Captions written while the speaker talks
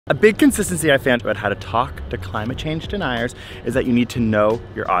A big consistency I found about how to talk to climate change deniers is that you need to know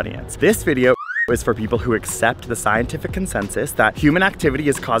your audience. This video is for people who accept the scientific consensus that human activity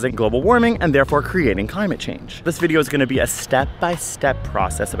is causing global warming and therefore creating climate change. This video is going to be a step-by-step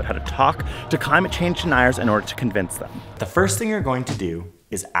process about how to talk to climate change deniers in order to convince them. The first thing you're going to do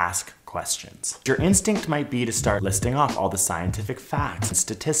is ask questions. Your instinct might be to start listing off all the scientific facts and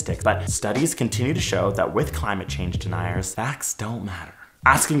statistics, but studies continue to show that with climate change deniers, facts don't matter.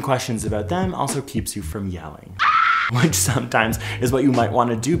 Asking questions about them also keeps you from yelling, which sometimes is what you might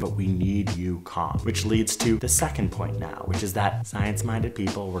want to do, but we need you calm. Which leads to the second point now, which is that science-minded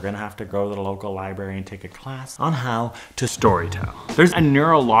people, we're gonna have to go to the local library and take a class on how to storytell. There's a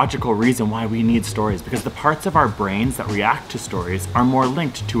neurological reason why we need stories, because the parts of our brains that react to stories are more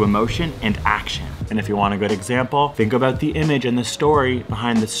linked to emotion and action. And if you want a good example, think about the image and the story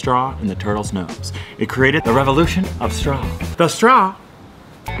behind the straw in the turtle's nose. It created the revolution of straw. The straw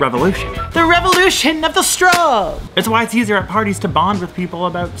revolution. The revolution of the straw! It's why it's easier at parties to bond with people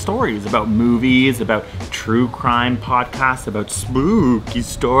about stories, about movies, about true crime podcasts, about spooky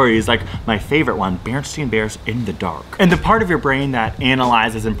stories, like my favorite one, Bernstein Bears in the Dark. And the part of your brain that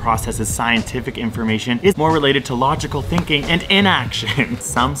analyzes and processes scientific information is more related to logical thinking and inaction.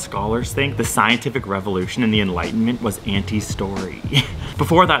 Some scholars think the scientific revolution and the Enlightenment was anti-story.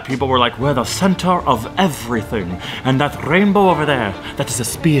 Before that, people were like, we're the center of everything, and that rainbow over there, that is a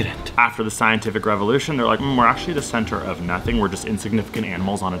spirit. After the scientific revolution, they're like, we're actually the center of nothing. We're just insignificant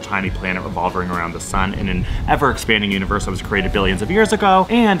animals on a tiny planet revolving around the sun in an ever-expanding universe that was created billions of years ago.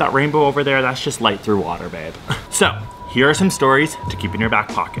 And that rainbow over there, that's just light through water, babe. So, here are some stories to keep in your back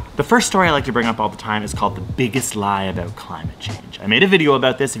pocket. The first story I like to bring up all the time is called The Biggest Lie About Climate Change. I made a video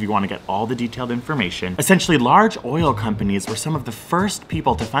about this if you want to get all the detailed information. Essentially, large oil companies were some of the first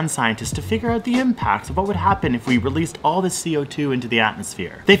people to fund scientists to figure out the impacts of what would happen if we released all this CO2 into the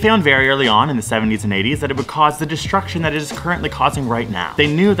atmosphere. They found very early on in the 70s and 80s that it would cause the destruction that it is currently causing right now.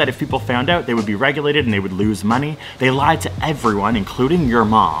 They knew that if people found out, they would be regulated and they would lose money. They lied to everyone, including your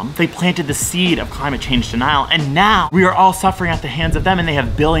mom. They planted the seed of climate change denial, and now we are all suffering at the hands of them, and they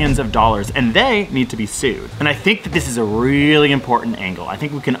have billions of dollars, and they need to be sued. And I think that this is a really important angle. I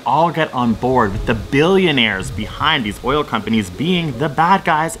think we can all get on board with the billionaires behind these oil companies being the bad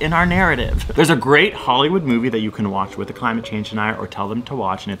guys in our narrative. There's a great Hollywood movie that you can watch with a climate change denier or tell them to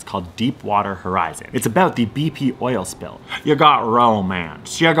watch, and it's called Deepwater Horizon. It's about the BP oil spill. You got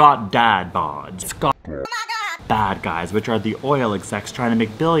romance, you got dad bods, it's got bad guys, which are the oil execs trying to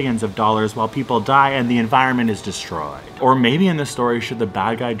make billions of dollars while people die and the environment is destroyed. Or maybe in this story, should the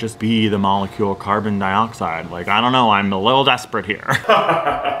bad guy just be the molecule carbon dioxide? Like, I don't know, I'm a little desperate here.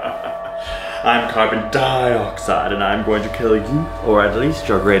 I'm carbon dioxide and I'm going to kill you, or at least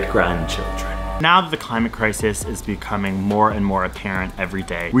your great-grandchildren. Now that the climate crisis is becoming more and more apparent every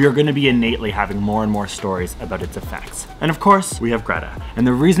day, we are going to be innately having more and more stories about its effects. And of course, we have Greta. And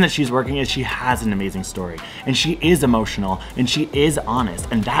the reason that she's working is she has an amazing story. And she is emotional, and she is honest,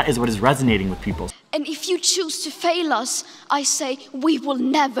 and that is what is resonating with people. And if you choose to fail us, I say we will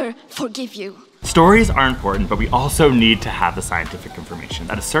never forgive you. Stories are important, but we also need to have the scientific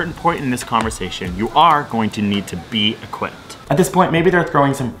information. At a certain point in this conversation, you are going to need to be equipped. At this point, maybe they're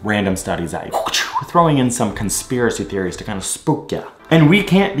throwing some random studies at you, throwing in some conspiracy theories to kind of spook you. And we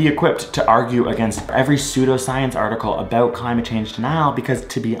can't be equipped to argue against every pseudoscience article about climate change denial because,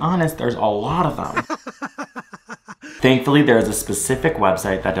 to be honest, there's a lot of them. Thankfully, there is a specific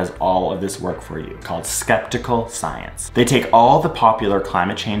website that does all of this work for you called Skeptic Science. They take all the popular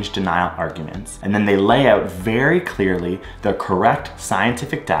climate change denial arguments and then they lay out very clearly the correct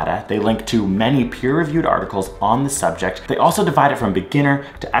scientific data. They link to many peer-reviewed articles on the subject. They also divide it from beginner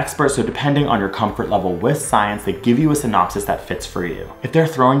to expert, so depending on your comfort level with science, they give you a synopsis that fits for you. If they're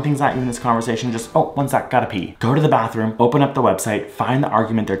throwing things at you in this conversation, just, oh, one sec, gotta pee. Go to the bathroom, open up the website, find the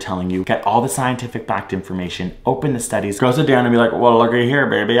argument they're telling you, get all the scientific backed information, open the studies, go sit down and be like, well, looky here,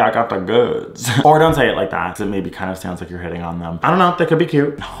 baby, I got the goods. Or don't say it like that, because it maybe kind of sounds like you're hitting on them. I don't know, they could be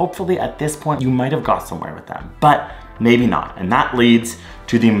cute. Hopefully at this point, you might have got somewhere with them, but maybe not. And that leads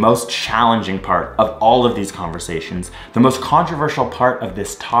to the most challenging part of all of these conversations, the most controversial part of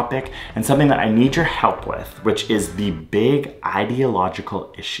this topic, and something that I need your help with, which is the big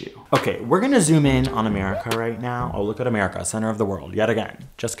ideological issue. Okay, we're gonna zoom in on America right now. Oh, look at America, center of the world, yet again.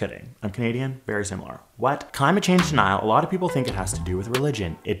 Just kidding. I'm Canadian, very similar. What? Climate change denial, a lot of people think it has to do with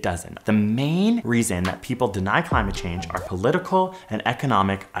religion. It doesn't. The main reason that people deny climate change are political and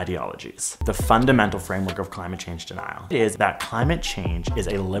economic ideologies. The fundamental framework of climate change denial is that climate change is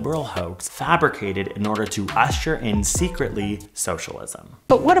a liberal hoax fabricated in order to usher in secretly socialism.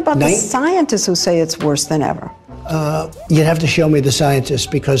 But what about the scientists who say it's worse than ever? You'd have to show me the scientists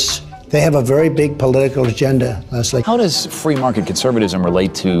because they have a very big political agenda, Leslie. How does free market conservatism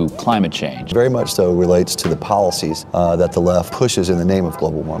relate to climate change? Very much so relates to the policies that the left pushes in the name of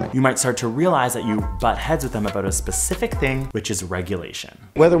global warming. You might start to realize that you butt heads with them about a specific thing, which is regulation.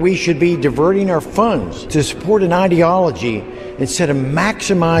 Whether we should be diverting our funds to support an ideology instead of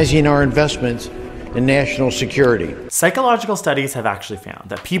maximizing our investments in national security. Psychological studies have actually found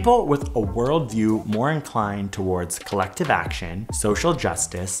that people with a worldview more inclined towards collective action, social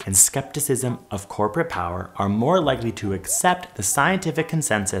justice, and skepticism of corporate power are more likely to accept the scientific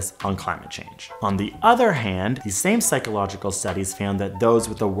consensus on climate change. On the other hand, these same psychological studies found that those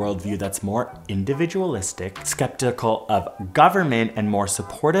with a worldview that's more individualistic, skeptical of government, and more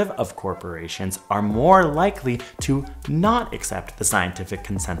supportive of corporations are more likely to not accept the scientific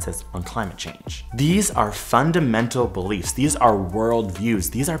consensus on climate change. These are fundamental beliefs. These are worldviews.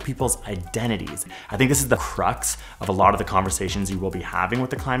 These are people's identities. I think this is the crux of a lot of the conversations you will be having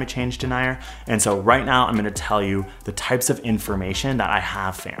with the climate change denier. And so right now I'm gonna tell you the types of information that I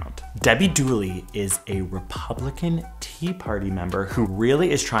have found. Debbie Dooley is a Republican Tea Party member who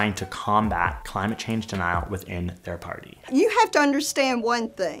really is trying to combat climate change denial within their party. You have to understand one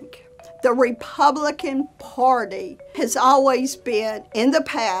thing. The Republican Party has always been, in the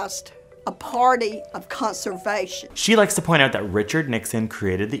past, a party of conservation. She likes to point out that Richard Nixon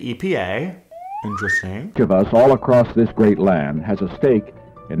created the EPA. Interesting. Each of us all across this great land has a stake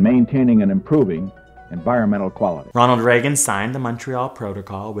in maintaining and improving environmental quality. Ronald Reagan signed the Montreal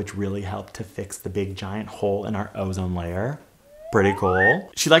Protocol, which really helped to fix the big giant hole in our ozone layer. Pretty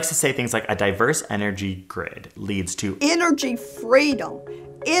cool. She likes to say things like a diverse energy grid leads to energy freedom,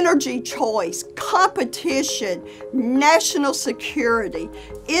 energy choice, competition, national security,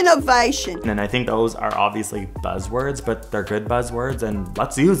 innovation. And I think those are obviously buzzwords, but they're good buzzwords and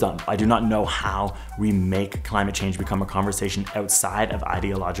let's use them. I do not know how we make climate change become a conversation outside of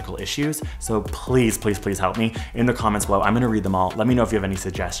ideological issues. So please, please, please help me in the comments below. I'm gonna read them all. Let me know if you have any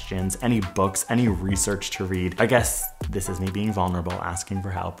suggestions, any books, any research to read. I guess this is me being vulnerable, asking for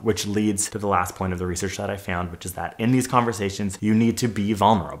help, which leads to the last point of the research that I found, which is that in these conversations, you need to be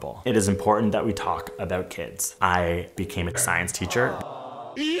vulnerable. It is important that we talk about kids. I became a science teacher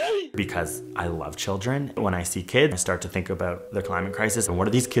because I love children. When I see kids, I start to think about the climate crisis and what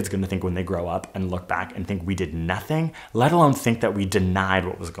are these kids gonna think when they grow up and look back and think we did nothing, let alone think that we denied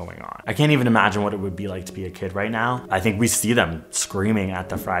what was going on. I can't even imagine what it would be like to be a kid right now. I think we see them screaming at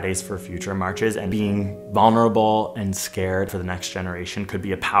the Fridays for Future marches, and being vulnerable and scared for the next generation could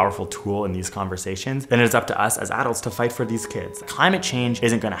be a powerful tool in these conversations. Then it's up to us as adults to fight for these kids. Climate change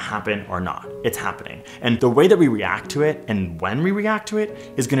isn't gonna happen or not, it's happening. And the way that we react to it and when we react to it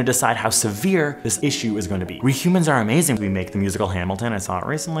is gonna decide how severe this issue is gonna be. We humans are amazing. We make the musical Hamilton. I saw it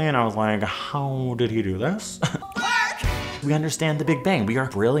recently and I was like, how did he do this? We understand the Big Bang. We are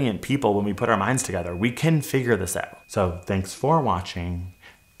brilliant people when we put our minds together. We can figure this out. So thanks for watching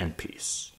and peace.